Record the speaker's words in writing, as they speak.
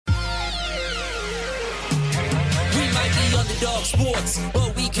Underdog Sports,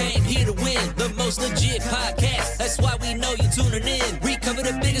 but we came here to win. The most legit podcast, that's why we know you're tuning in. We cover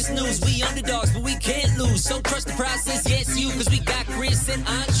the biggest news, we underdogs, but we can't lose. So trust the process, yes you, cause we got Chris and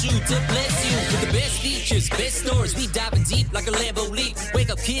Anshu to bless you. With the best features, best stories, we diving deep like a Lambo leap. Wake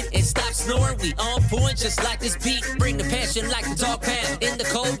up kid and stop snoring, we on point just like this beat. Bring the passion like the dog pound. In the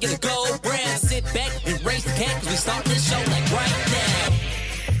cold, get a gold brand. Sit back and raise the cat, cause we start this show like right now.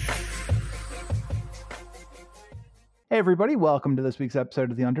 Hey everybody, welcome to this week's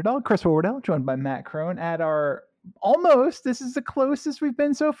episode of The Underdog. Chris Horwedel, joined by Matt Crone at this is the closest we've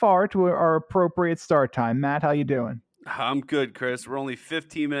been so far to our appropriate start time. Matt, how you doing? I'm good, Chris. We're only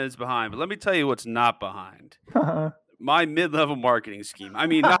 15 minutes behind, but let me tell you what's not behind. My mid-level marketing scheme. I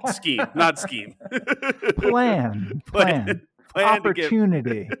mean, not scheme. Plan.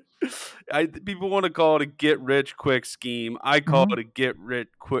 Opportunity. People want to call it a get-rich-quick scheme. I call it a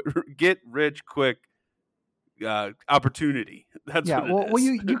get-rich-quick opportunity. That's what it is. Well,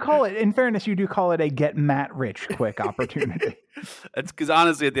 you call it, in fairness, you do call it a get Matt rich quick opportunity. That's because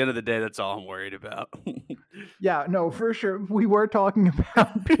honestly, at the end of the day, that's all I'm worried about. Yeah, no, for sure. We were talking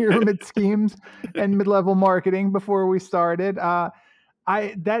about pyramid schemes and mid-level marketing before we started.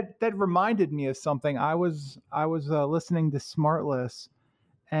 That reminded me of something. I was listening to Smartless,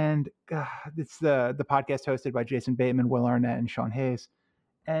 and it's the podcast hosted by Jason Bateman, Will Arnett, and Sean Hayes.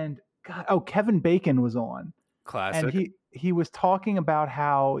 And Kevin Bacon was on. Classic. And he was talking about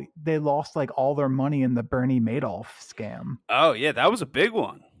how they lost like all their money in the Bernie Madoff scam. Oh yeah, that was a big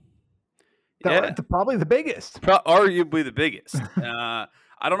one. Probably the biggest. Arguably the biggest. I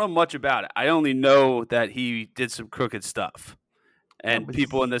don't know much about it. I only know that he did some crooked stuff. And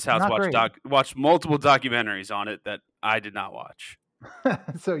people in this house watched multiple documentaries on it that I did not watch.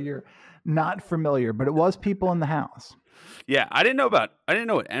 So you're not familiar, but it was people in the house. Yeah, I didn't know what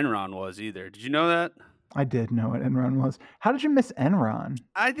Enron was either. Did you know that? I did know what Enron was. How did you miss Enron?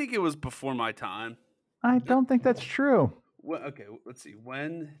 I think it was before my time. I don't think that's true. Well, okay, let's see.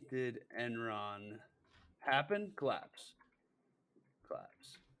 When did Enron happen? Collapse.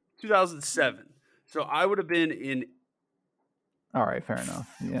 2007. So I would have been in. All right, fair enough.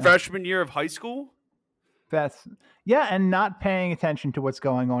 Yeah. Freshman year of high school. And not paying attention to what's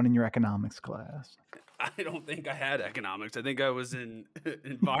going on in your economics class. I don't think I had economics. I think I was in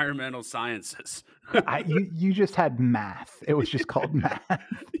environmental sciences. You just had math. It was just called math.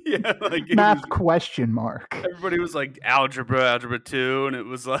 Yeah, math question mark. Everybody was like algebra 2, and it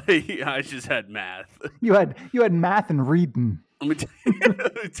was like I just had math. You had math and reading. Let me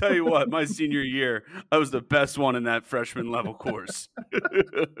tell you what, my senior year, I was the best one in that freshman level course.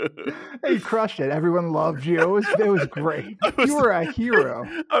 You crushed it. Everyone loved you. It was great. You were a hero.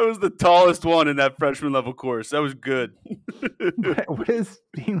 I was the tallest one in that freshman level course. That was good. What does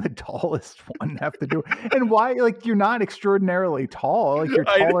being the tallest one have to do? And why, you're not extraordinarily tall. You're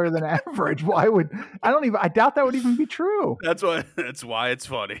taller than average. I doubt that would even be true. That's why it's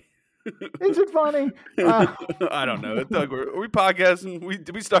funny. Is it funny? I don't know. Doug, are we podcasting?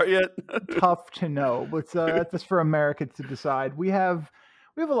 Did we start yet? Tough to know. But that's for America to decide. We have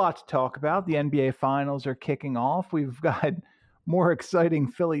a lot to talk about. The NBA Finals are kicking off. We've got more exciting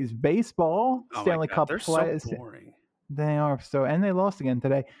Phillies baseball. Stanley Cup play. So boring. They are and they lost again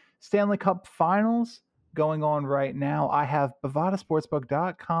today. Stanley Cup Finals going on right now. I have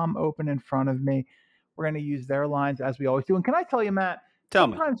bovadasportsbook.com open in front of me. We're going to use their lines as we always do. And can I tell you, Matt?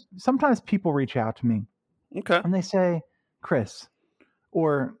 Sometimes people reach out to me, okay, and they say, "Chris,"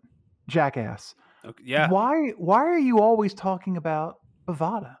 or "Jackass." Okay, yeah. Why are you always talking about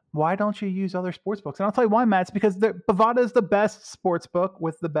Bovada? Why don't you use other sports books? And I'll tell you why, Matt. It's because Bovada is the best sports book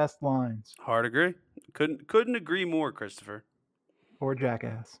with the best lines. Hard agree. Couldn't agree more, Christopher. Or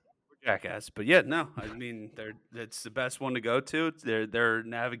Jackass. But yeah, no. I mean, it's the best one to go to. Their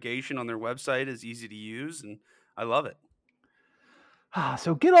navigation on their website is easy to use, and I love it.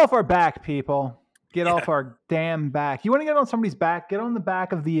 So get off our back, people. Get off our damn back. You want to get on somebody's back? Get on the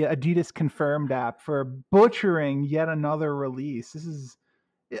back of the Adidas Confirmed app for butchering yet another release. This is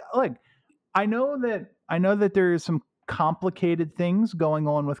I know that there's some complicated things going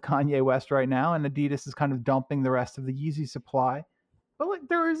on with Kanye West right now, and Adidas is kind of dumping the rest of the Yeezy supply. But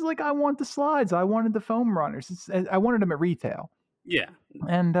there is I want the slides. I wanted the foam runners. I wanted them at retail. Yeah.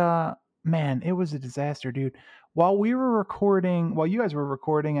 And man, it was a disaster, dude. While you guys were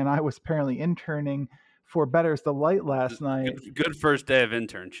recording, and I was apparently interning for Better's Delight last night. Good first day of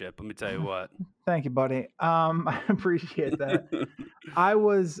internship. Let me tell you what. Thank you, buddy. I appreciate that. I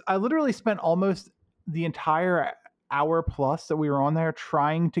literally spent almost the entire hour plus that we were on there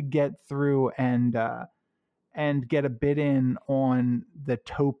trying to get through and get a bid in on the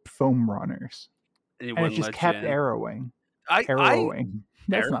taupe foam runners. And it just kept arrowing. harrowing.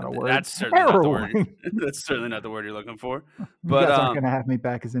 That's not a word. That's certainly not the word. That's certainly not the word you're looking for. But you guys aren't going to have me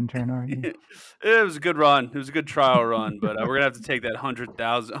back as intern, are you? It was a good run. It was a good trial run, but we're gonna have to take that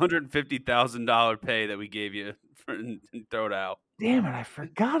 $150,000 pay that we gave you and throw it out. Damn it! I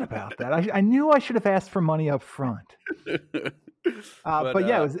forgot about that. I knew I should have asked for money up front. But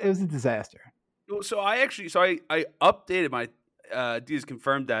yeah, it was a disaster. So I updated my Adidas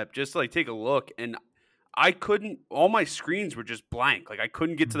Confirmed app just to like take a look, and I couldn't. All my screens were just blank. Like I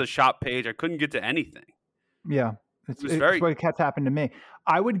couldn't get to the shop page. I couldn't get to anything. Yeah, it's what kept happening to me.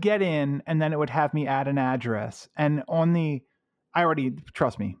 I would get in, and then it would have me add an address, and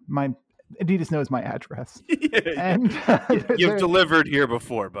trust me, my Adidas knows my address. And you've delivered here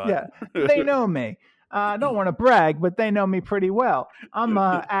before, bud. Yeah, they know me. I don't want to brag, but they know me pretty well. I'm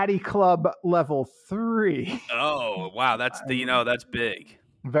Addy Club level 3. Oh wow, that's big.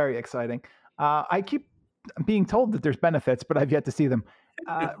 Very exciting. I keep being told that there's benefits, but I've yet to see them.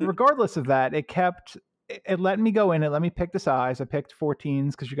 Regardless of that, it let me go in. It let me pick the size. I picked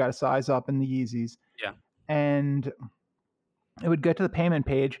 14s because you got to size up in the Yeezys. Yeah, and it would get to the payment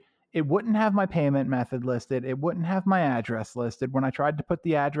page. It wouldn't have my payment method listed. It wouldn't have my address listed. When I tried to put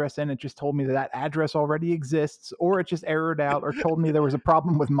the address in, it just told me that address already exists, or it just errored out or told me there was a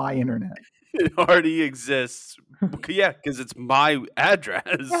problem with my internet. It already exists. Yeah, because it's my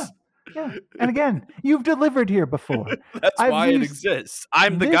address. Yeah. And again, you've delivered here before. That's why it exists.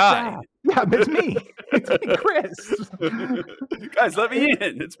 I'm the guy. Yeah, it's me. It's me, Chris. Guys, let me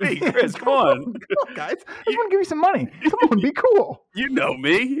in. It's me, Chris. Come on. Come on, guys. I just want to give you some money. Come on, be cool. You know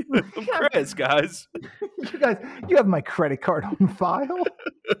me. I'm Chris, guys. You guys, you have my credit card on file.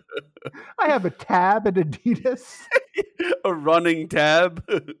 I have a tab at Adidas. A running tab.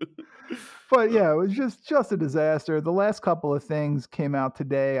 But yeah, it was just a disaster. The last couple of things came out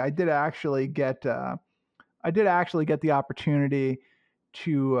today. I did actually get the opportunity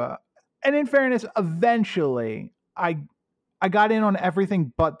to, and in fairness, eventually I got in on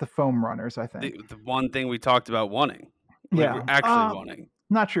everything but the foam runners. I think the one thing we talked about wanting. We're actually wanting.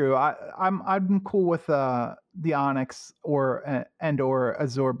 Not true. I'm cool with the Onyx or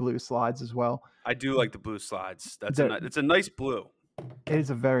Azure blue slides as well. I do like the blue slides. It's a nice blue. It is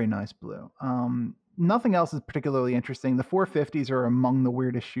a very nice blue. Nothing else is particularly interesting. The 450s are among the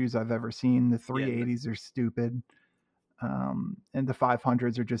weirdest shoes I've ever seen. The 380s are stupid. And the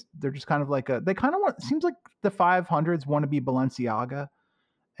 500s they're just kind of like seems like the 500s want to be Balenciaga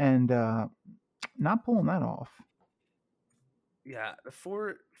and not pulling that off. Yeah, the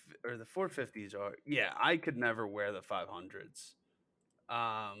 450s are. Yeah, I could never wear the 500s.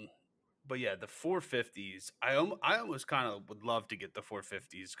 But yeah, the 450s, I almost kind of would love to get the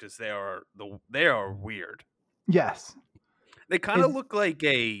 450s because they are weird. Yes, they kind of look like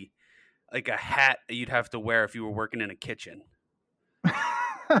a hat that you'd have to wear if you were working in a kitchen.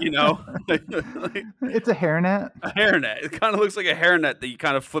 You know, it's a hairnet. A hairnet. It kind of looks like a hairnet that you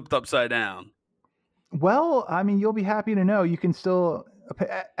kind of flipped upside down. Well, I mean, you'll be happy to know you can still,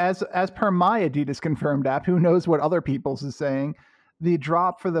 as per my Adidas Confirmed app, who knows what other people's is saying. The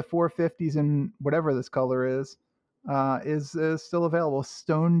drop for the 450s in whatever this color is still available.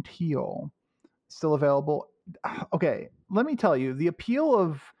 Stone teal, still available. Okay, let me tell you, the appeal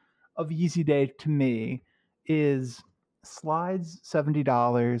of Yeezy Day to me is slides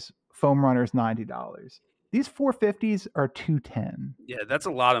 $70, foam runners $90. These 450s are $210. Yeah, that's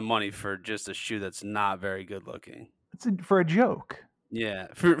a lot of money for just a shoe that's not very good looking. It's for a joke. Yeah,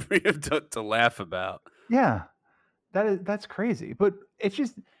 for you to laugh about. Yeah. That's crazy, but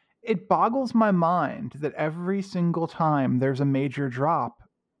it boggles my mind that every single time there's a major drop,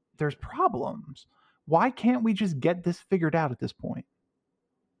 there's problems. Why can't we just get this figured out at this point?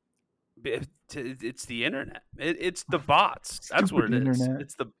 It's the internet. It's the bots. That's what it is.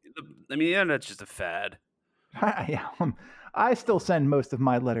 It's the internet's just a fad. I still send most of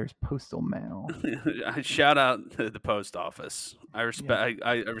my letters postal mail. Shout out to the post office. I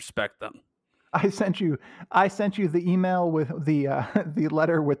respect them. I sent you the email with the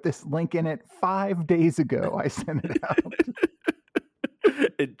letter with this link in it 5 days ago. I sent it out.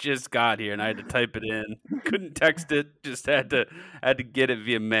 It just got here and I had to type it in. Couldn't text it, just had to get it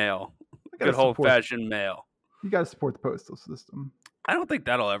via mail. Good old-fashioned mail. You got to support the postal system. I don't think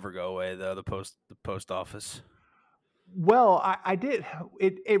that'll ever go away though, the post office. Well, I did.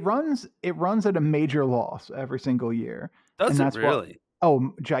 It runs at a major loss every single year. Does it really?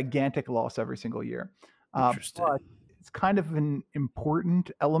 Gigantic loss every single year. Interesting. But it's kind of an important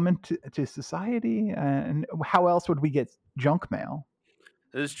element to society. And how else would we get junk mail?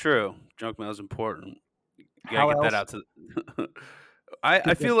 It is true. Junk mail is important. You gotta get that out to.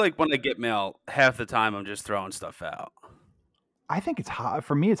 I feel like when I get mail, half the time I'm just throwing stuff out. I think it's high.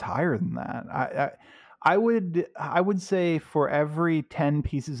 For me, it's higher than that. I would say for every 10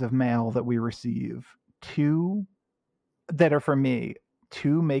 pieces of mail that we receive, 2 that are for me,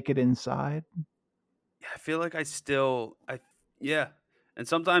 2 make it inside. Yeah, I feel like yeah. And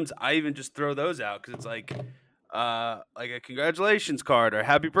sometimes I even just throw those out because it's like a congratulations card or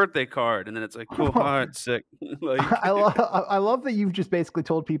happy birthday card, and then it's like, cool, all right, sick. I love that you've just basically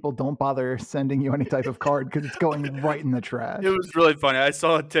told people don't bother sending you any type of card because it's going right in the trash. It was really funny. I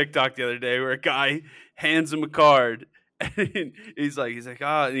saw a TikTok the other day where a guy hands him a card, and he's like,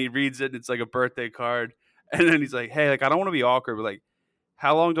 and he reads it, and it's like a birthday card, and then he's like, hey, like I don't want to be awkward, but like,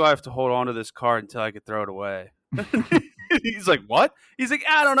 how long do I have to hold on to this card until I could throw it away? He's like, what? He's like,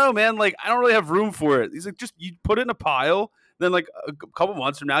 I don't know, man. Like, I don't really have room for it. He's like, just you put it in a pile. Then, like, a couple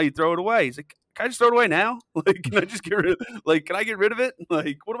months from now, you throw it away. He's like, can I just throw it away now? Like, can I just get rid of it? Like, can I get rid of it?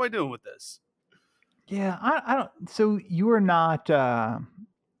 Like, what am I doing with this? Yeah, I don't. So you're not a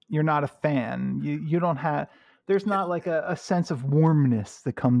fan. You don't have. There's not like a sense of warmness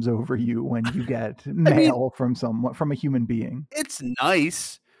that comes over you when you get mail from a human being. It's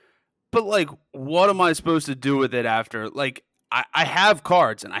nice. But, like, what am I supposed to do with it after? Like, I have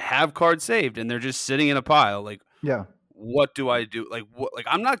cards, and I have cards saved, and they're just sitting in a pile. Like, yeah. What do I do? Like, what? Like,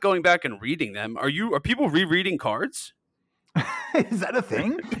 I'm not going back and reading them. Are people rereading cards? Is that a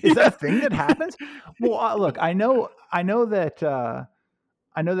thing? Is that a thing that happens? Well, look, I know that,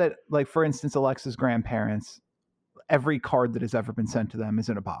 like, for instance, Alexa's grandparents, every card that has ever been sent to them is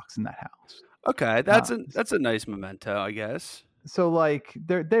in a box in that house. Okay, that's a nice memento, I guess. So like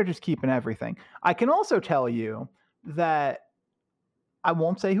they're just keeping everything. I can also tell you that I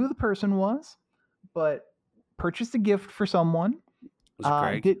won't say who the person was, but purchased a gift for someone. Was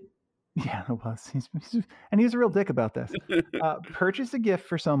it Greg? Yeah, it was. And he was a real dick about this. Purchased a gift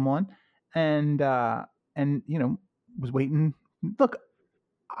for someone, and you know, was waiting. Look,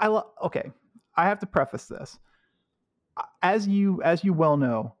 okay. I have to preface this. As you well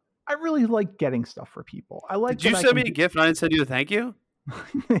know, I really like getting stuff for people. I like. Did you send me a gift and I didn't send you a thank you?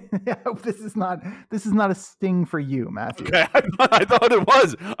 This is not a sting for you, Matthew. Okay, I thought it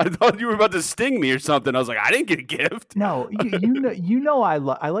was. I thought you were about to sting me or something. I was like, I didn't get a gift. No, you know I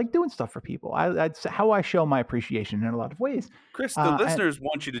like doing stuff for people. It's how I show my appreciation in a lot of ways. Chris, the listeners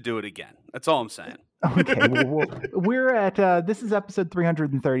want you to do it again. That's all I'm saying. Okay, we're at this is episode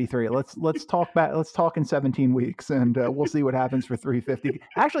 333. Let's talk in 17 weeks, and we'll see what happens for 350.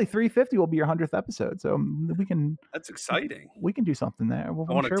 Actually, 350 will be your 100th episode, so we can. That's exciting. We can do something there. I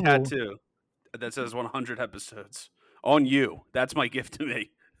want a tattoo that says 100 episodes on you. That's my gift to me.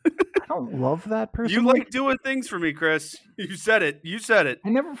 I don't love that person. You like doing things for me, Chris. You said it.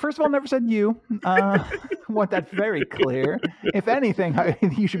 I first of all, never said you. Want that very clear. If anything,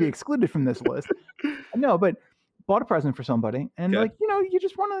 you should be excluded from this list. No, but bought a present for somebody, and like, you know, you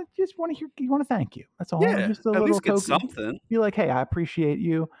just want to thank you. That's all. Yeah, just a at little least get token. something. Be like, hey, I appreciate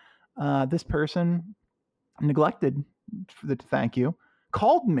you. This person neglected to thank you.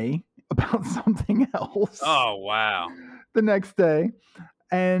 Called me about something else. Oh wow! The next day.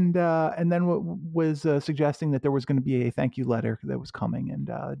 And then was suggesting that there was going to be a thank you letter that was coming, and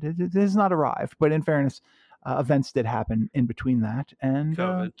it has not arrived. But in fairness, events did happen in between that,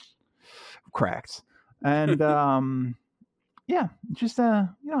 and cracks, and yeah, just you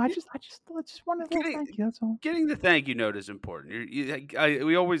know, I just want to thank you. That's all. Getting the thank you note is important. I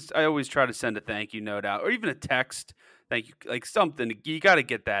always try to send a thank you note out, or even a text. Thank you, like something. You got to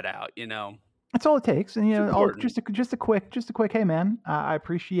get that out, you know. That's all it takes, and you know, just a quick, hey man, I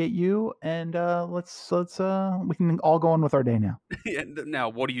appreciate you, and let's we can all go on with our day now. Yeah, now,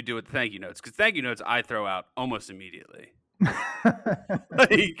 what do you do with thank you notes? Because thank you notes I throw out almost immediately.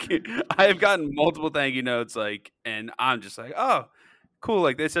 Like, I have gotten multiple thank you notes, like, and I'm just like, oh, cool,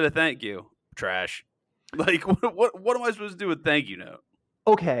 like they said a thank you, trash. Like, what am I supposed to do with thank you note?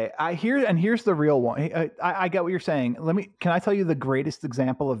 Okay, here's the real one. I get what you're saying. Can I tell you the greatest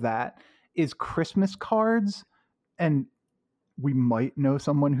example of that? Is Christmas cards, and we might know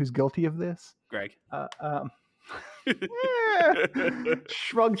someone who's guilty of this. Greg.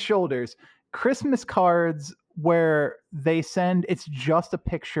 Shrugged shoulders. Christmas cards where they send, it's just a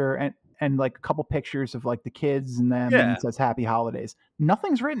picture and like a couple pictures of like the kids and them, and it says Happy Holidays.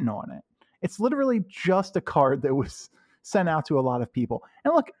 Nothing's written on it. It's literally just a card that was sent out to a lot of people.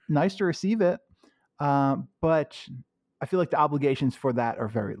 And look, nice to receive it, but I feel like the obligations for that are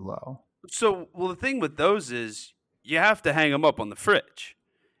very low. So, well, the thing with those is you have to hang them up on the fridge.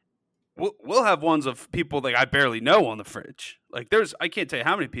 We'll have ones of people like I barely know on the fridge. Like I can't tell you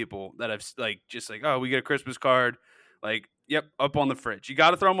how many people that I've like just like, oh, we get a Christmas card, like, yep, up on the fridge. You got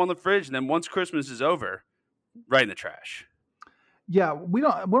to throw them on the fridge, and then once Christmas is over, right in the trash. Yeah, we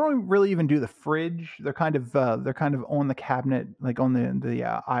don't really even do the fridge. They're kind of on the cabinet, like on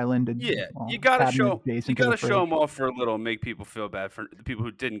the island. Yeah, Well, you gotta cabinet show adjacent to the fridge. them off for a little, and make people feel bad for the people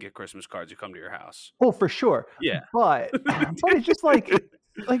who didn't get Christmas cards who come to your house. Oh, for sure. Yeah. But it's just like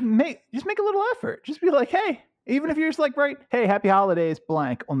make a little effort. Just be like, hey, even if you're just like, right, hey, happy holidays,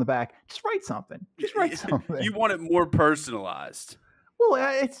 blank on the back. Just write something. Just write something. You want it more personalized. Well,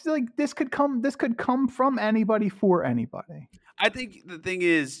 it's like this could come from anybody for anybody. I think the thing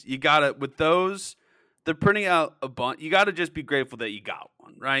is, you gotta with those, they're printing out a bunch. You gotta just be grateful that you got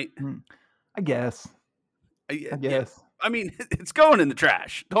one, right? I guess. Yeah. I mean, it's going in the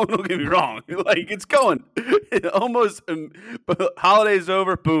trash. Don't get me wrong. Like it's going almost. Holidays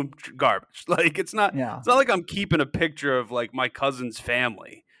over, boom, garbage. Like it's not. Yeah. It's not like I'm keeping a picture of like my cousin's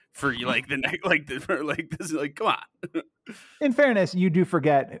family for like the next this. Like, come on. In fairness, you do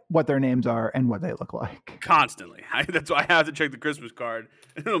forget what their names are and what they look like constantly. That's why I have to check the Christmas card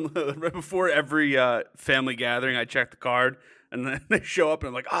right before every family gathering. I check the card. And then they show up and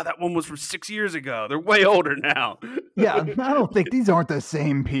I'm like, that one was from 6 years ago. They're way older now. Yeah, I don't think these aren't the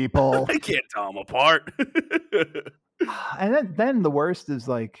same people. I can't tell them apart. And then the worst is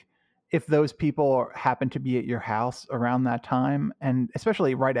like if those people happen to be at your house around that time, and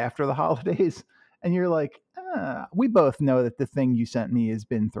especially right after the holidays, and you're like, we both know that the thing you sent me has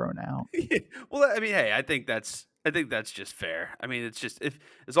been thrown out. Well, I mean, hey, I think that's just fair. I mean, it's just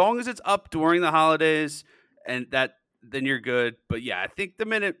as long as it's up during the holidays and that. Then you're good. But yeah, I think the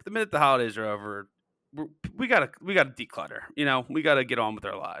minute the holidays are over, we gotta declutter. You know, we gotta get on with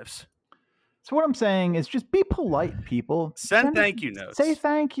our lives. So what I'm saying is just be polite, people. Send thank you notes. Say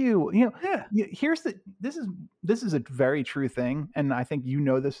thank you. You know, yeah. This is a very true thing, and I think you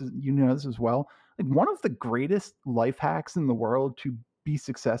know this as well. Like one of the greatest life hacks in the world to be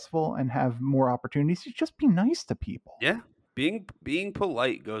successful and have more opportunities is just be nice to people. Yeah, being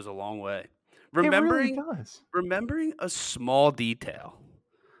polite goes a long way. Remembering a small detail,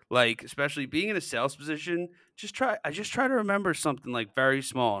 like especially being in a sales position, I just try to remember something like very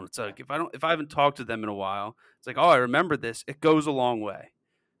small. And it's like if I haven't talked to them in a while, it's like, I remember this. It goes a long way.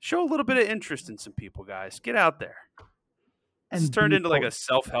 Show a little bit of interest in some people, guys. Get out there. It's turned into like a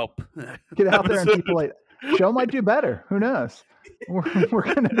self-help. Get out there and be polite. Show might do better. Who knows? We're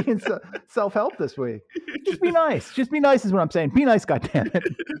going to be in self-help this week. Just be nice. Just be nice is what I'm saying. Be nice,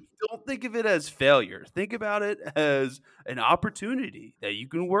 goddammit. Don't think of it as failure. Think about it as an opportunity that you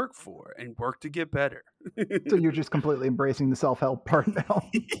can work for and work to get better. So you're just completely embracing the self-help part now.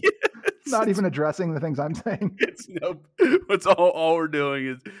 Not even addressing the things I'm saying. It's all we're doing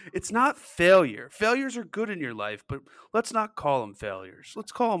is it's not failure. Failures are good in your life, but let's not call them failures.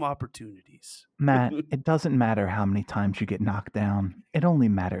 Let's call them opportunities. Matt, it doesn't matter how many times you get knocked down. It only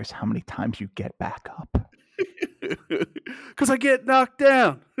matters how many times you get back up. Because I get knocked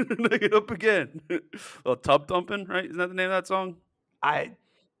down and I get up again. Well, tub thumping, right? Isn't that the name of that song?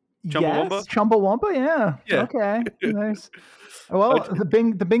 Chumbawamba? Yes, Chumbawamba, yeah. Okay, nice. Well,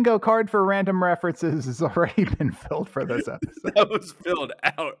 the bingo card for random references has already been filled for this episode. That was filled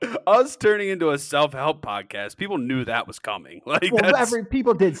out. Us turning into a self-help podcast, people knew that was coming.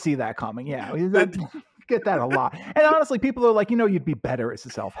 People did see that coming, yeah. Get that a lot. And honestly, people are like, you'd be better as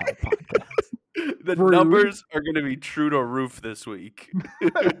a self-help podcast. The numbers are going to be true to roof this week.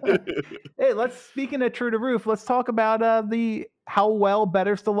 Hey, speaking of true to roof, let's talk about how well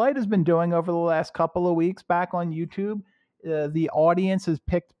Better's Delight has been doing over the last couple of weeks back on YouTube. The audience has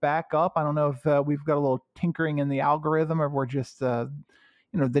picked back up. I don't know if we've got a little tinkering in the algorithm or we're just, the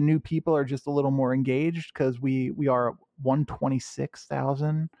new people are just a little more engaged because we are at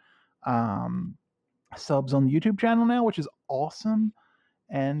 126,000 subs on the YouTube channel now, which is awesome.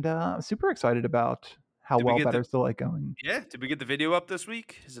 And super excited about how well Better's Delight going. Yeah. Did we get the video up this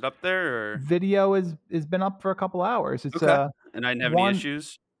week? Is it up there? Or? Video has been up for a couple hours. It's okay. And I didn't have any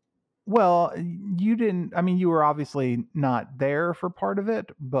issues? Well, you didn't. I mean, you were obviously not there for part of it,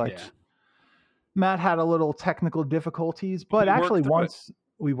 but yeah. Matt had a little technical difficulties. But actually, once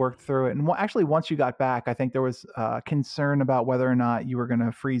we worked through it, and once you got back, I think there was concern about whether or not you were going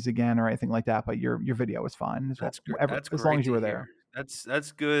to freeze again or anything like that. But your video was fine as long as you were there.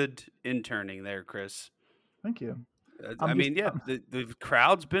 That's good interning there, Chris. Thank you. The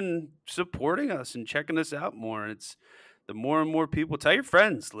crowd's been supporting us and checking us out more. And it's the more and more people. Tell your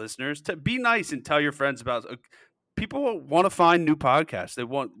friends, listeners, to be nice and tell your friends about. People want to find new podcasts. They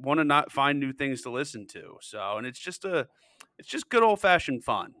want to not find new things to listen to. So, and it's just good old fashioned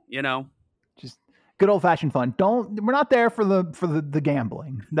fun, Just good old fashioned fun. We're not there for the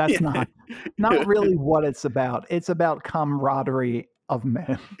gambling. That's not really what it's about. It's about camaraderie of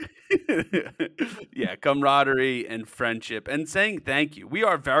men. Yeah, camaraderie and friendship and saying thank you. We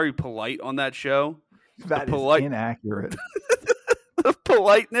are very polite on that show. That is inaccurate. The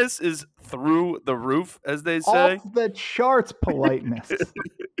politeness is through the roof, as they say. Off the charts politeness.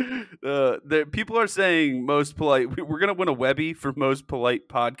 People are saying most polite. We're going to win a Webby for most polite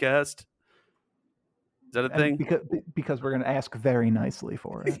podcast. Is that a thing? Because we're going to ask very nicely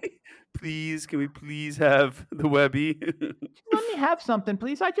for it. Please, can we please have the Webby? Let me have something,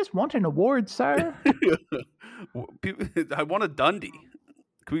 please. I just want an award, sir. I want a Dundee.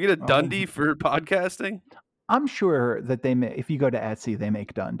 Can we get a Dundee for podcasting? I'm sure that if you go to Etsy, they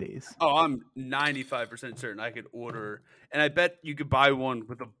make Dundies. Oh, I'm 95% certain I could order, and I bet you could buy one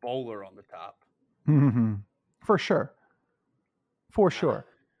with a bowler on the top. Mm-hmm. For sure.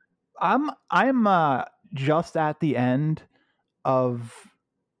 I'm just at the end of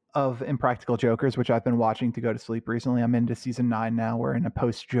Impractical Jokers, which I've been watching to go to sleep recently. I'm into season 9 now. We're in a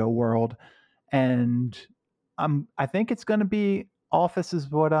post-Joe world, and I think it's going to be Office is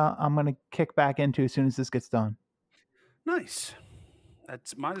what I'm going to kick back into as soon as this gets done. Nice.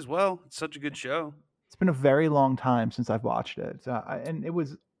 That's might as well. It's such a good show. It's been a very long time since I've watched it, and it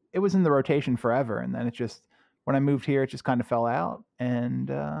was in the rotation forever, and then it just when I moved here, it just kind of fell out,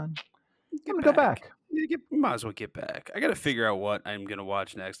 and I'm gonna go back. You might as well get back. I got to figure out what I'm gonna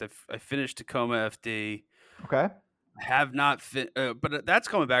watch next. I finished Tacoma FD. Okay. Have not but that's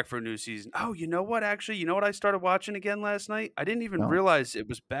coming back for a new season. Oh, you know what? Actually, you know what I started watching again last night? I didn't even realize it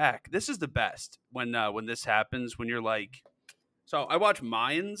was back. This is the best when this happens. When you're like, so I watch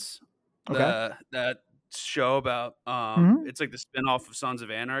Mayans, that show about it's like the spinoff of Sons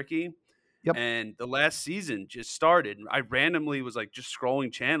of Anarchy. Yep. And the last season just started. And I randomly was like just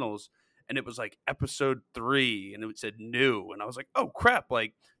scrolling channels, and it was like episode 3, and it said new, and I was like, oh crap!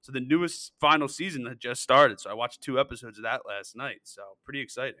 Like, so the newest final season that just started. So I watched 2 episodes of that last night. So pretty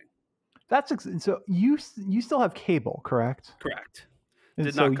exciting. So you still have cable, correct? Correct.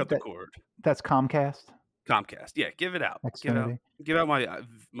 Did not cut the cord. That's Comcast. Comcast. Yeah, give it out. Give out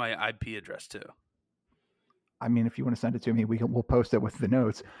my IP address too. I mean, if you want to send it to me, we'll post it with the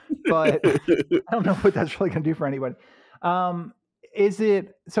notes. But I don't know what that's really going to do for anybody. Is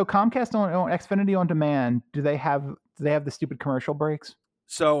it so? Comcast on Xfinity on demand? Do they have the stupid commercial breaks?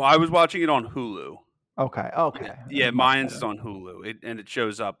 So I was watching it on Hulu. Okay. Yeah, mine's is on Hulu, and it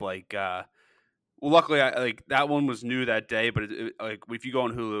shows up like. Well, luckily, that one was new that day, but like if you go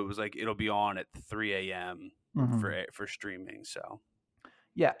on Hulu, it was like it'll be on at 3 a.m. For streaming. So.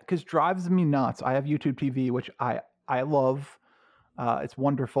 Yeah, because drives me nuts. I have YouTube TV, which I love. It's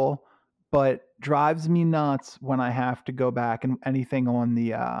wonderful, but drives me nuts when I have to go back and anything on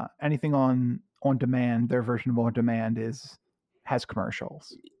demand. Their version of on demand has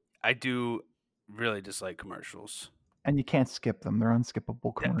commercials. I do really dislike commercials, and you can't skip them. They're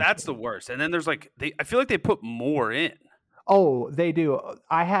unskippable commercials. Yeah, that's the worst. And then there's I feel like they put more in. Oh, they do.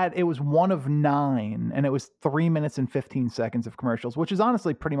 It was 1 of 9, and it was 3 minutes and 15 seconds of commercials, which is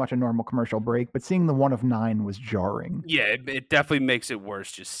honestly pretty much a normal commercial break, but seeing the 1 of 9 was jarring. Yeah, it definitely makes it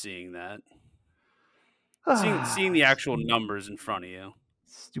worse just seeing that. Seeing the actual numbers in front of you.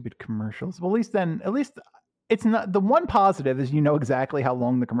 Stupid commercials. Well, at least it's not. The one positive is you know exactly how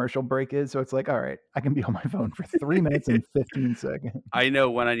long the commercial break is, so it's like, all right, I can be on my phone for 3 minutes and 15 seconds. I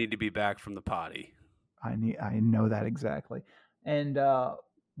know when I need to be back from the potty. I know that exactly. And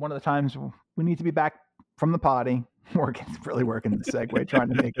one of the times we need to be back from the potty, really working the segue, trying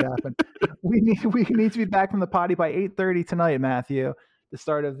to make it happen. We need to be back from the potty by 8:30 tonight, Matthew. The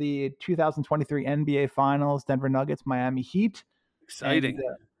start of the 2023 NBA Finals, Denver Nuggets, Miami Heat. Exciting. And,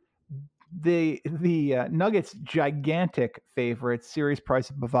 the Nuggets gigantic favorites. Series price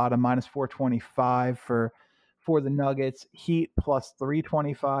of Bovada -425 for the Nuggets. Heat plus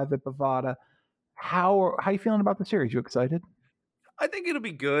 325 at Bovada. How are you feeling about the series? You excited? I think it'll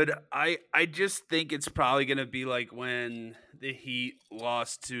be good. I just think it's probably going to be like when the Heat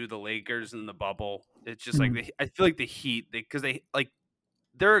lost to the Lakers in the bubble. It's just like I feel like the Heat, because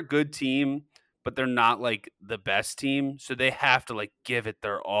they're a good team, but they're not like the best team. So they have to like give it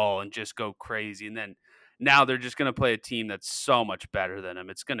their all and just go crazy. And then now they're just going to play a team that's so much better than them.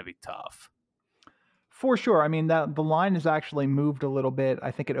 It's going to be tough. For sure. I mean, the line has actually moved a little bit. I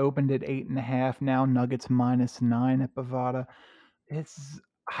think it opened at 8.5. Now Nuggets -9 at Bovada.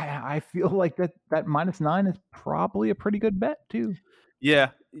 I feel like that -9 is probably a pretty good bet too. Yeah.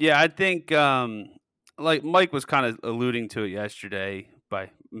 I think like Mike was kind of alluding to it yesterday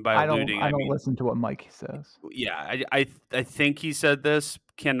by alluding. I don't listen to what Mike says. Yeah, I think he said this.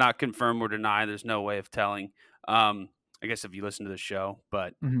 Cannot confirm or deny. There's no way of telling. I guess if you listen to the show,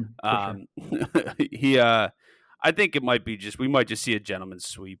 but sure. he I think it might be we might just see a gentleman's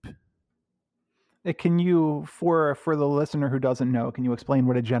sweep. Can you, for the listener who doesn't know, can you explain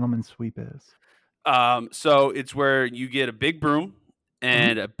what a gentleman's sweep is? So it's where you get a big broom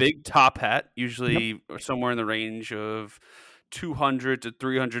and a big top hat, usually somewhere in the range of $200 to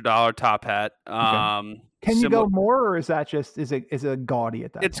 $300 top hat. Can you go more, or is that just is it gaudy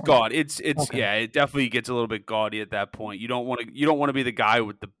at that point? It's gaudy. It's yeah, it definitely gets a little bit gaudy at that point. You don't want to be the guy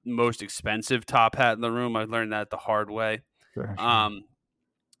with the most expensive top hat in the room. I learned that the hard way. Sure.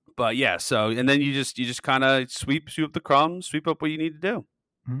 But yeah, so and then you just kind of sweep up the crumbs, sweep up what you need to do.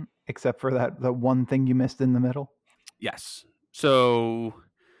 Except for the one thing you missed in the middle. Yes. So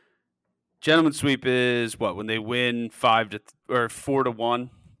gentleman's sweep is what, when they win 4-1.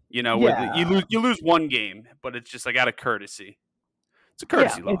 You know, where you lose one game, but it's just like out of courtesy. It's a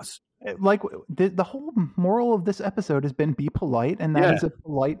courtesy loss. Like the whole moral of this episode has been be polite, and that is a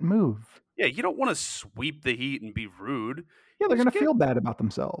polite move. Yeah, you don't want to sweep the Heat and be rude. Yeah, they're going to feel bad about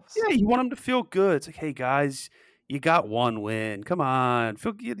themselves. Yeah, you want them to feel good. It's like, hey guys, you got one win. Come on,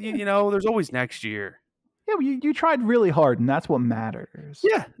 you know, there's always next year. Yeah, you tried really hard, and that's what matters.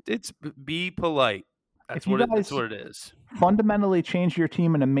 Yeah, it's be polite. That's what it is. Fundamentally change your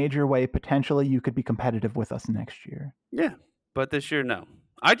team in a major way. Potentially, you could be competitive with us next year. Yeah, but this year, no.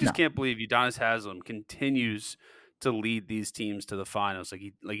 I just can't believe Udonis Haslem continues to lead these teams to the finals.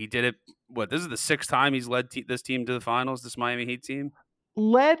 Like he did it. This is the 6th time he's led this team to the finals. This Miami Heat team.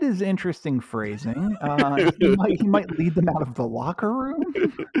 Led is interesting phrasing. He might lead them out of the locker room.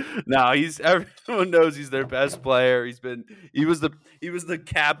 No, everyone knows he's their best player. He was the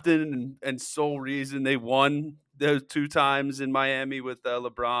captain and sole reason they won those 2 times in Miami with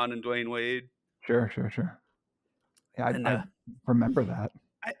LeBron and Dwayne Wade. Sure. Yeah, I remember that.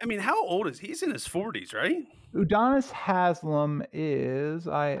 I mean, how old is he? He's in his 40s, right? Udonis Haslem is,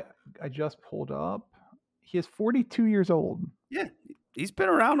 I just pulled up, he is 42 years old. Yeah, he's been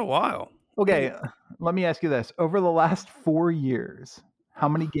around a while. Okay, let me ask you this. Over the last 4 years, how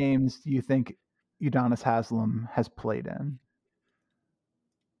many games do you think Udonis Haslem has played in?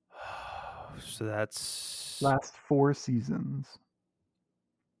 So that's... last 4 seasons.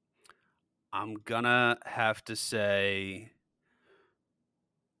 I'm gonna have to say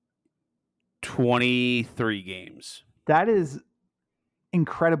 23 games. That is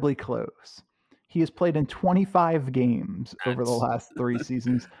incredibly close. He has played in 25 games over the last 3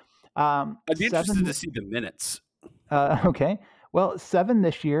 seasons. I'd be interested to see the minutes. Okay. Well, 7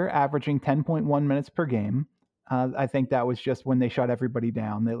 this year, averaging 10.1 minutes per game. I think that was just when they shut everybody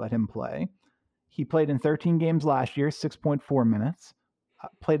down. They let him play. He played in 13 games last year, 6.4 minutes.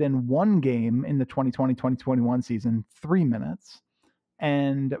 Played in 1 game in the 2020-2021 season, 3 minutes.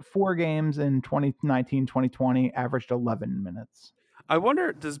 And 4 games in 2019-2020, averaged 11 minutes. I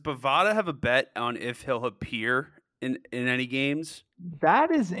wonder, does Bovada have a bet on if he'll appear in any games?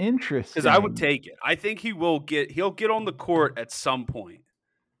 That is interesting. Because I would take it. I think he'll get on the court at some point.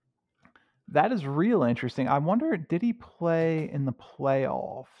 That is real interesting. I wonder, did he play in the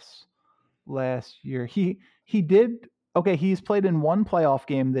playoffs last year? He did. Okay, he's played in 1 playoff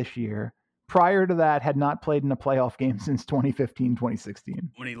game this year. Prior to that, had not played in a playoff game since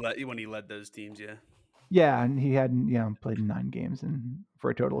 2015-2016. When he led those teams, yeah. Yeah, and he had played in 9 games and for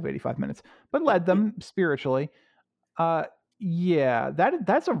a total of 85 minutes, but led them spiritually. Yeah,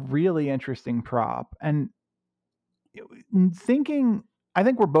 that's a really interesting prop. And I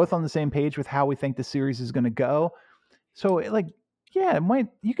think we're both on the same page with how we think the series is going to go. So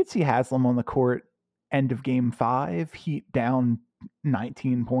you could see Haslem on the court end of game 5, Heat down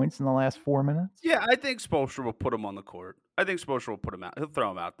 19 points in the last 4 minutes. Yeah, I think Spoelstra will put him on the court. I think Spoelstra will put him out. He'll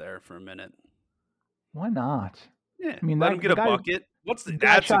throw him out there for a minute. Why not? Yeah, I mean, let him get a bucket.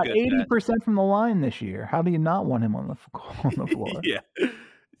 That shot 80% from the line this year. How do you not want him on the floor? Yeah,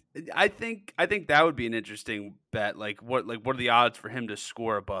 I think that would be an interesting bet. Like what are the odds for him to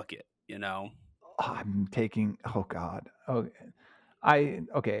score a bucket? You know, I'm taking. Oh God.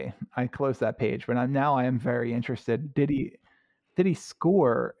 Okay. I closed that page, but I am very interested. Did he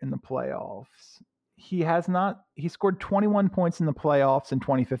score in the playoffs? He has not. He scored 21 points in the playoffs in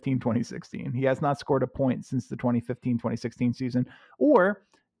 2015-2016. He has not scored a point since the 2015-2016 season. Or,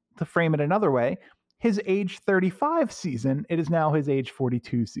 to frame it another way, his age 35 season, it is now his age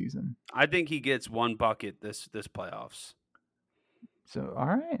 42 season. I think he gets 1 bucket this playoffs. So, all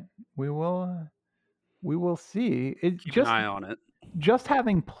right, we will see. Keep an eye on it. Just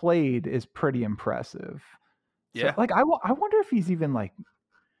having played is pretty impressive. Yeah. So, I wonder if he's even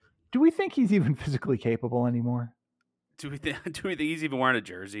do we think he's even physically capable anymore? Do we think he's even wearing a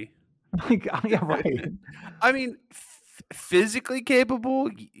jersey? Yeah, right. I mean, physically capable,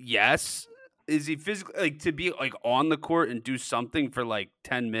 yes. Is he physically like to be like on the court and do something for like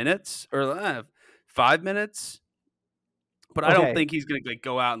 10 minutes or 5 minutes? But I don't think he's gonna like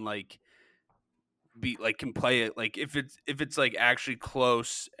go out and like be like can play it like if it's like actually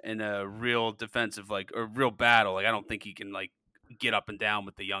close in a real defensive like or real battle. Like I don't think he can like get up and down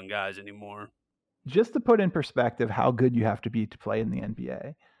with the young guys anymore. Just to put in perspective how good you have to be to play in the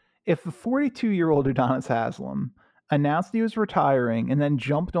NBA, if the 42-year-old Udonis Haslem announced he was retiring and then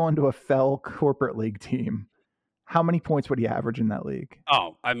jumped onto a fell corporate league team, how many points would he average in that league?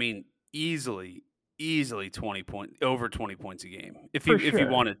 Oh, I mean, easily 20 points, over 20 points a game if he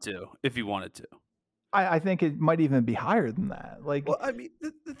wanted to. I think it might even be higher than that. Like, well, I mean,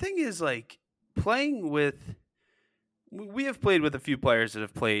 the thing is like playing with. We have played with a few players that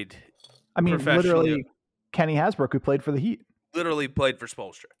have played. I mean, literally, Kenny Hasbrook, who played for the Heat, literally played for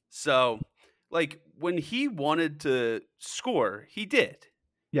Spoelstra. So, like when he wanted to score, he did.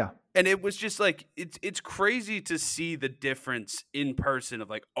 Yeah. And it was just like it's crazy to see the difference in person of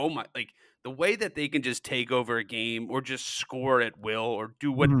like, oh my, like the way that they can just take over a game or just score at will or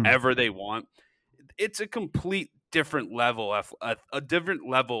do whatever they want. It's a complete different level, a different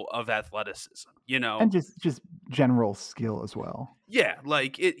level of athleticism, you know, and just general skill as well. Yeah,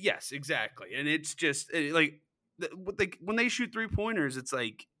 like it. Yes, exactly. And it's just like when they shoot 3-pointers, it's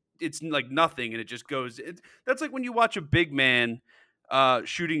like nothing, and it just goes. That's like when you watch a big man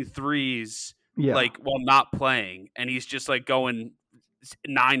shooting threes, like while not playing, and he's just like going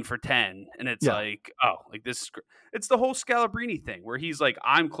 9 for 10, and it's like, oh, like this. It's the whole Scalabrine thing where he's like,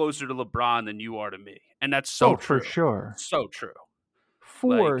 I'm closer to LeBron than you are to me, and that's so true. For sure, so true,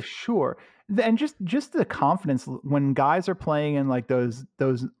 for sure. And just the confidence when guys are playing in like those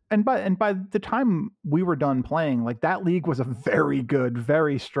and by the time we were done playing, like that league was a very good,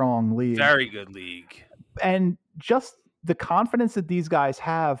 very strong league. Very good league. And just the confidence that these guys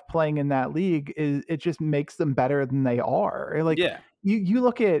have playing in that league it just makes them better than they are. Like you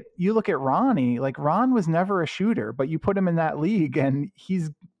look at Ronnie, like Ron was never a shooter, but you put him in that league and he's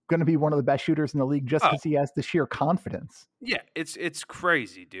going to be one of the best shooters in the league just because he has the sheer confidence. Yeah, it's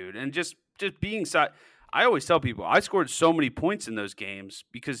crazy, dude. And just being I always tell people I scored so many points in those games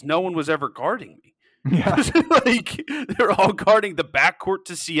because no one was ever guarding me. Yeah. Like they're all guarding the backcourt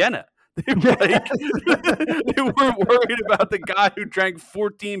to Siena. They weren't worried about the guy who drank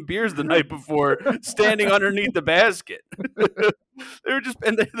 14 beers the night before standing underneath the basket. They were just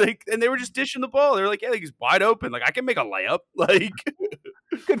they were just dishing the ball. They were like, yeah, he's wide open. Like I can make a layup. Like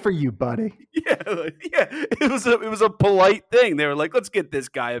good for you, buddy. Yeah, It was a polite thing. They were like, let's get this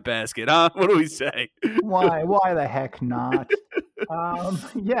guy a basket, huh? What do we say? Why the heck not?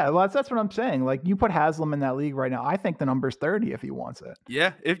 Yeah, well, that's what I'm saying. Like you put Haslam in that league right now. I think the number's 30 if he wants it.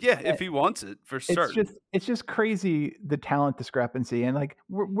 Yeah, if he wants it for certain. It's just crazy the talent discrepancy, and like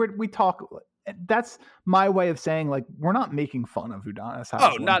we talk. That's my way of saying like we're not making fun of Udonis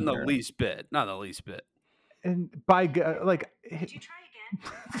Haslem. Oh, not in the least bit. Not in the least bit. And by like, did you try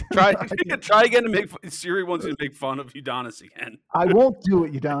again? Try again to make Siri wants to make fun of Udonis again. I won't do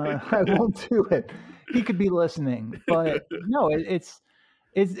it, Udonis. I won't do it. He could be listening, but no, it's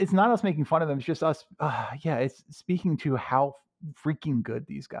not us making fun of him. It's just us. It's speaking to how freaking good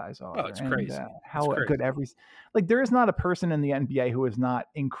these guys are. Oh, it's crazy. How good there is not a person in the NBA who is not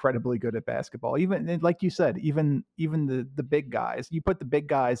incredibly good at basketball. Even like you said, even the big guys. You put the big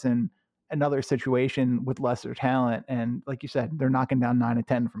guys in another situation with lesser talent, and like you said, they're knocking down 9 of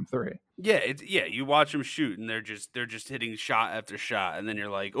 10 from 3. Yeah, you watch them shoot, and they're just hitting shot after shot, and then you're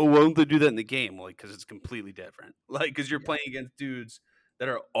like, oh, why don't they do that in the game? Like, because it's completely different. Like, because you're playing against dudes that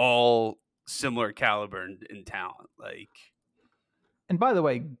are all similar caliber in talent. Like, and by the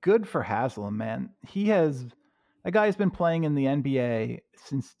way, good for Haslam, man. That guy's been playing in the NBA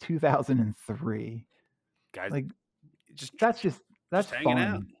since 2003. Guys, like, that's hanging fun.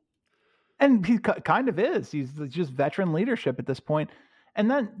 Out. And he kind of is. He's just veteran leadership at this point. And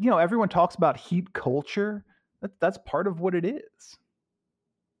then, everyone talks about Heat culture. That's part of what it is.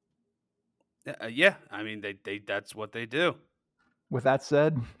 Yeah. I mean, they that's what they do. With that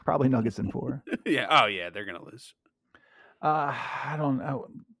said, probably Nuggets in 4. Yeah. Oh, yeah. They're going to lose. I don't know.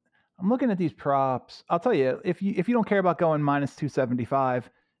 I'm looking at these props. I'll tell you, if you don't care about going minus 275,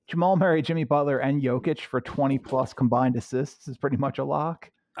 Jamal Murray, Jimmy Butler, and Jokic for 20+ combined assists is pretty much a lock.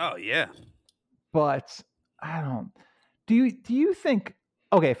 Oh, yeah. But I don't. Do you think?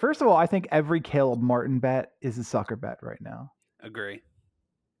 Okay, first of all, I think every Caleb Martin bet is a sucker bet right now. Agree.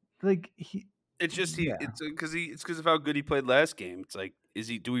 Like it's because of how good he played last game. It's like,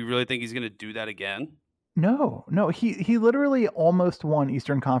 do we really think he's going to do that again? No. He literally almost won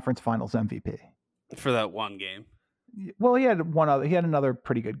Eastern Conference Finals MVP for that one game. Well, he had another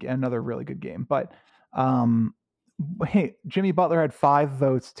really good game, but hey, Jimmy Butler had 5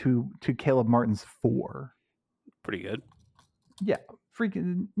 votes to Caleb Martin's 4. Pretty good. Yeah,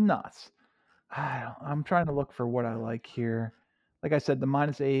 freaking nuts. I'm trying to look for what I like here. Like I said, the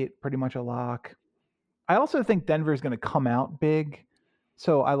 -8, pretty much a lock. I also think Denver is going to come out big.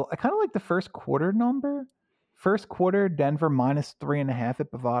 So I kind of like the first quarter number. First quarter, Denver -3.5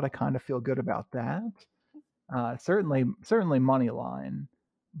 at Bovada. Kind of feel good about that. Certainly money line,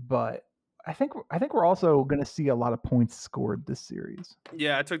 but I think we're also going to see a lot of points scored this series.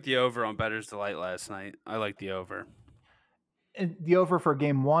 Yeah, I took the over on Bettor's Delight last night. I like the over. And the over for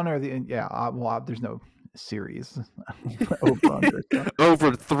game 1 or there's no series over under.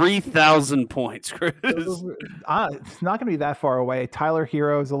 Over 3,000 points, Chris. It's not going to be that far away. Tyler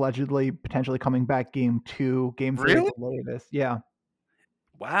Hero is allegedly potentially coming back game 2, game 3 really? at the latest. Yeah.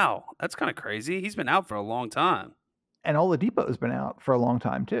 Wow, that's kind of crazy. He's been out for a long time. And Oladipo's been out for a long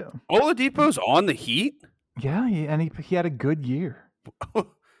time too. Oladipo's on the Heat? Yeah, and he had a good year.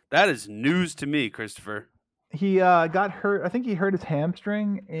 That is news to me, Christopher. He got hurt. I think he hurt his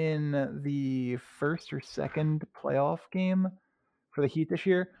hamstring in the first or second playoff game for the Heat this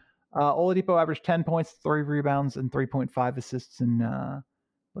year. Oladipo averaged 10 points, 3 rebounds, and 3.5 assists in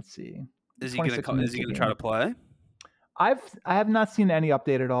let's see. Is he going to try to play? I have not seen any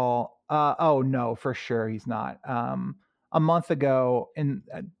update at all. Oh no, for sure he's not. A month ago in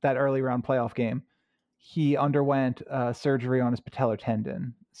that early round playoff game, he underwent surgery on his patellar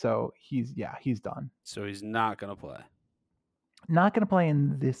tendon. So he's done. So he's not going to play. Not going to play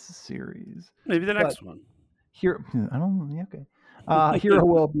in this series. Maybe the next one. Here, I don't. Yeah, okay. Hero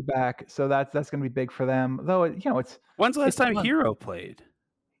will be back, so that's going to be big for them. Though it's. When's the last time Hero played?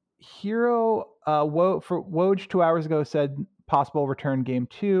 Hero, Woj 2 hours ago said possible return game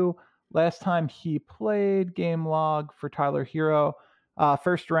 2. Last time he played, game log for Tyler Hero,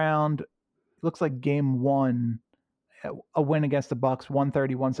 first round, looks like game 1. A win against the Bucks,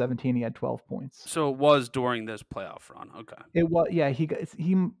 130-117. He had 12 points. So it was during this playoff run. Okay. It was. Yeah, he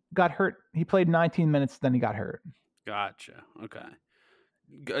got hurt. He played 19 minutes, then he got hurt. Gotcha.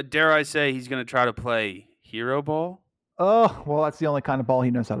 Okay. Dare I say he's going to try to play hero ball? Oh, well, that's the only kind of ball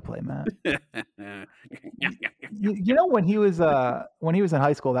he knows how to play, Matt. you know, when he was in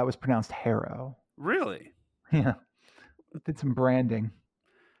high school, that was pronounced Harrow. Really? Yeah. Did some branding.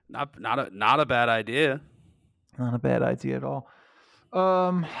 Not a bad idea. Not a bad idea at all.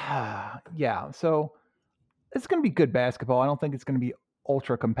 Yeah, so it's going to be good basketball. I don't think it's going to be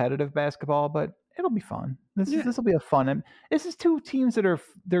ultra competitive basketball, but it'll be fun. This will be a fun. And this is 2 teams that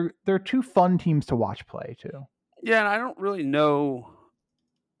they're 2 fun teams to watch play too. Yeah, and I don't really know.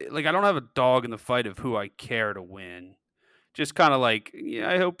 Like, I don't have a dog in the fight of who I care to win. Just kind of like, yeah,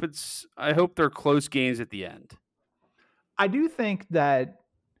 I hope they're close games at the end. I do think that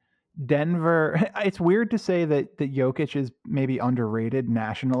Denver, it's weird to say that Jokic is maybe underrated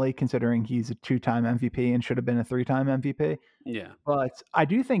nationally, considering he's a 2-time MVP and should have been a 3-time MVP. Yeah. But I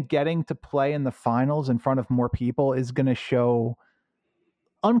do think getting to play in the finals in front of more people is going to show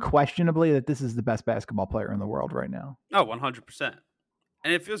unquestionably that this is the best basketball player in the world right now. Oh, 100%.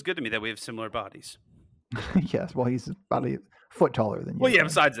 And it feels good to me that we have similar bodies. Yes, well, he's about a foot taller than you. Well, yeah,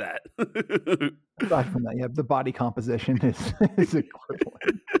 besides that. Aside from that, yeah, the body composition is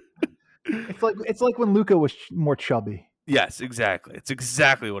equivalent. It's like when Luka was more chubby. Yes, exactly. It's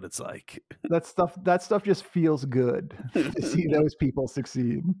exactly what it's like. That stuff just feels good to see those people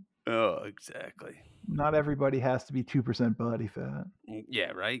succeed. Oh, exactly. Not everybody has to be 2% body fat.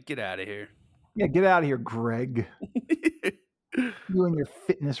 Yeah, right? Get out of here. Yeah, get out of here, Greg. You and your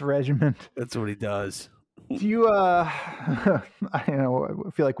fitness regimen. That's what he does. Do you I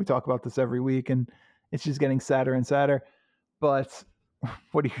feel like we talk about this every week and it's just getting sadder and sadder. But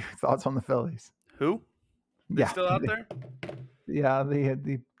what are your thoughts on the Phillies? Who? They're still out there? Yeah,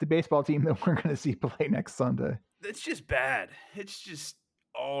 the baseball team that we're going to see play next Sunday. It's just bad. It's just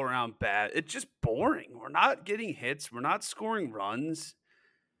all around bad. It's just boring. We're not getting hits. We're not scoring runs.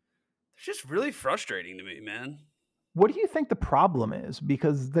 It's just really frustrating to me, man. What do you think the problem is?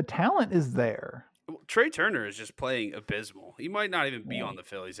 Because the talent is there. Trey Turner is just playing abysmal. He might not even be on the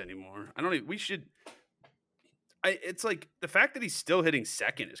Phillies anymore. It's like the fact that he's still hitting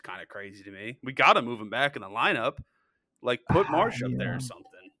second is kind of crazy to me. We got to move him back in the lineup. Like put Marsh up there or something.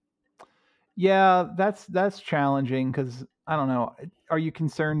 Yeah, that's challenging because I don't know. Are you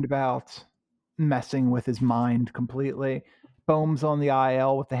concerned about messing with his mind completely? Bohm's on the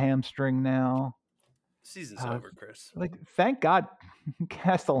IL with the hamstring now. Season's over, Chris. Like, thank God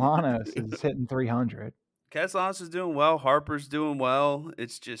Castellanos is hitting 300. Castellanos is doing well. Harper's doing well.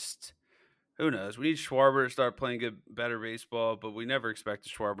 It's just Who knows? We need Schwarber to start playing better baseball, but we never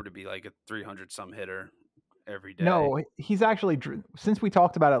expected Schwarber to be like a 300-some hitter every day. No, he's actually, since we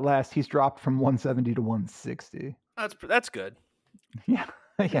talked about it last, he's dropped from 170 to 160. That's good. Yeah.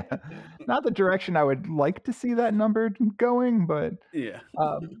 Yeah. Not the direction I would like to see that number going, but yeah.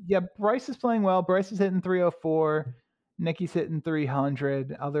 Bryce is playing well. Bryce is hitting 304. Nicky's hitting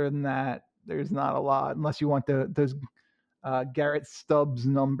 300. Other than that, there's not a lot unless you want those Garrett Stubbs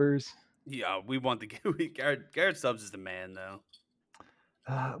numbers. Yeah, we want Garrett Stubbs is the man, though.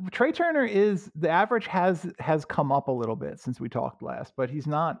 Trey Turner the average has come up a little bit since we talked last, but he's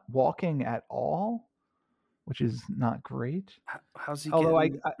not walking at all, which is not great. How's he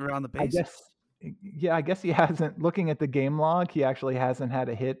getting around the bases? I guess he hasn't. Looking at the game log, he actually hasn't had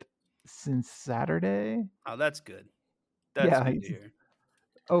a hit since Saturday. Oh, that's good. That's good to hear.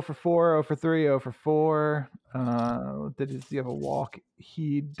 0 for 4, 0 for 3, 0 for 4. Does he have a walk?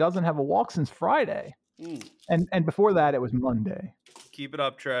 He doesn't have a walk since Friday. And before that, it was Monday. Keep it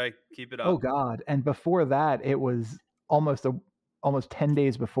up, Trey. Keep it up. Oh, God. And before that, it was almost 10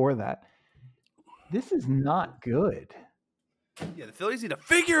 days before that. This is not good. Yeah, the Phillies need to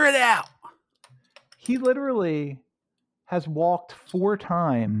figure it out. He literally has walked 4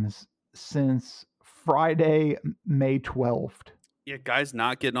 times since Friday, May 12th. Yeah, guy's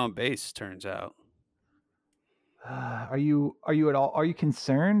not getting on base, turns out. Are you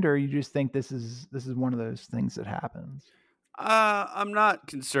concerned, or you just think this is one of those things that happens? I'm not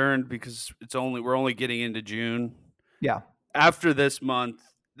concerned because we're only getting into June. Yeah. After this month,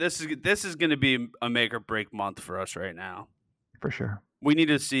 this is going to be a make or break month for us right now. For sure. We need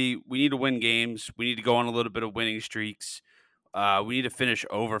to win games. We need to go on a little bit of winning streaks. We need to finish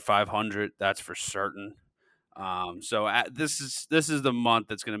over 500. That's for certain. This is the month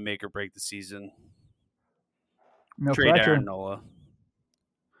that's going to make or break the season. No Trade Aaron Nola.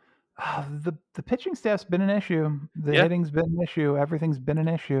 The pitching staff's been an issue. The hitting's been an issue. Everything's been an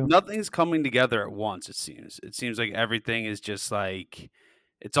issue. Nothing's coming together at once, it seems. It seems like everything is just like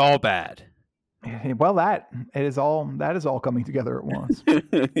it's all bad. Well, that is all coming together at once.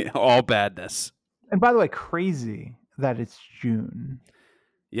 All badness. And by the way, crazy that it's June.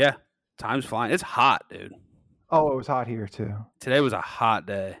 Yeah. Time's flying. It's hot, dude. Oh, it was hot here too. Today was a hot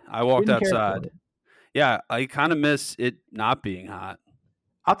day. I walked outside. Yeah, I kind of miss it not being hot.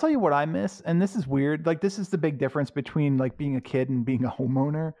 I'll tell you what I miss, and this is weird. Like, this is the big difference between like being a kid and being a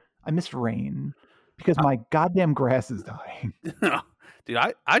homeowner. I miss rain because my goddamn grass is dying. Dude,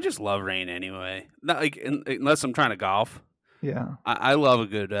 I just love rain anyway. Not like unless I'm trying to golf. Yeah, I love a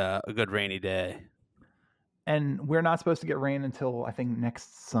good rainy day. And we're not supposed to get rain until I think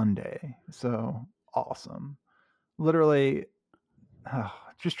next Sunday. So awesome. Literally,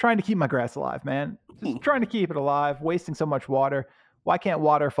 just trying to keep my grass alive, man. Just trying to keep it alive. Wasting so much water. Why can't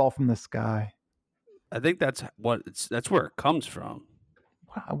water fall from the sky? I think that's where it comes from.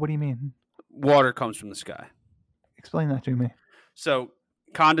 What do you mean? Water comes from the sky. Explain that to me. So,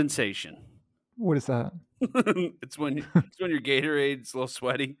 condensation. What is that? It's when your Gatorade's a little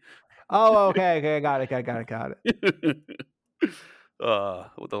sweaty. Oh, okay. Got it.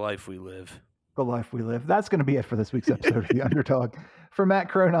 What the life we live. The life we live. That's going to be it for this week's episode of The Underdog. For Matt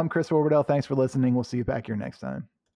Crone, I'm Chris Horwedel. Thanks for listening. We'll see you back here next time.